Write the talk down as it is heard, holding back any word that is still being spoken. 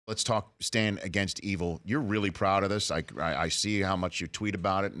Let's talk Stand Against Evil. You're really proud of this. I see how much you tweet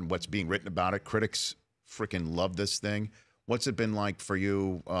about it and what's being written about it. Critics freaking love this thing. What's it been like for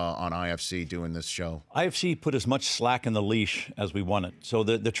you on IFC doing this show? IFC put as much slack in the leash as we wanted. So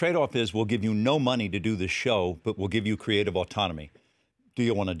the trade-off is we'll give you no money to do this show, but we'll give you creative autonomy. Do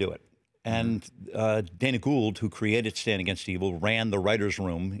you want to do it? And Dana Gould, who created Stand Against Evil, ran the writer's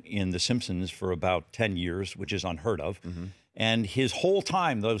room in The Simpsons for about 10 years, which is unheard of. And his whole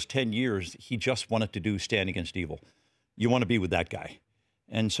time, those 10 years, he just wanted to do Stand Against Evil. You want to be with that guy.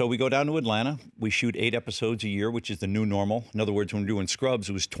 And so we go down to Atlanta. We shoot 8 episodes a year, which is the new normal. In other words, when we're doing Scrubs,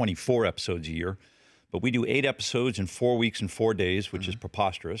 it was 24 episodes a year. But we do 8 episodes in 4 weeks and 4 days, which is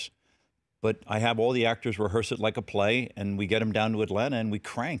preposterous. But I have all the actors rehearse it like a play, and we get them down to Atlanta, and we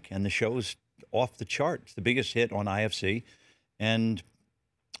crank. And the show's off the chart. It's the biggest hit on IFC. And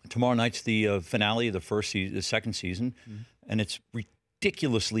tomorrow night's the finale of the second season. And it's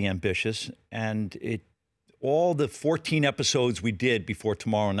ridiculously ambitious. And all the 14 episodes we did before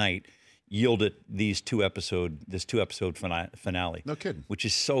tomorrow night yielded this two-episode finale. No kidding. Which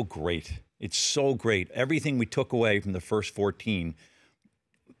is so great. It's so great. Everything we took away from the first 14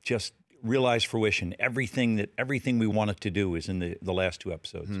 just realized fruition. Everything we wanted to do is in the last 2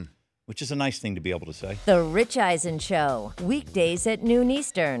 episodes, which is a nice thing to be able to say. The Rich Eisen Show, weekdays at noon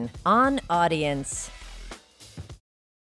Eastern on Audience.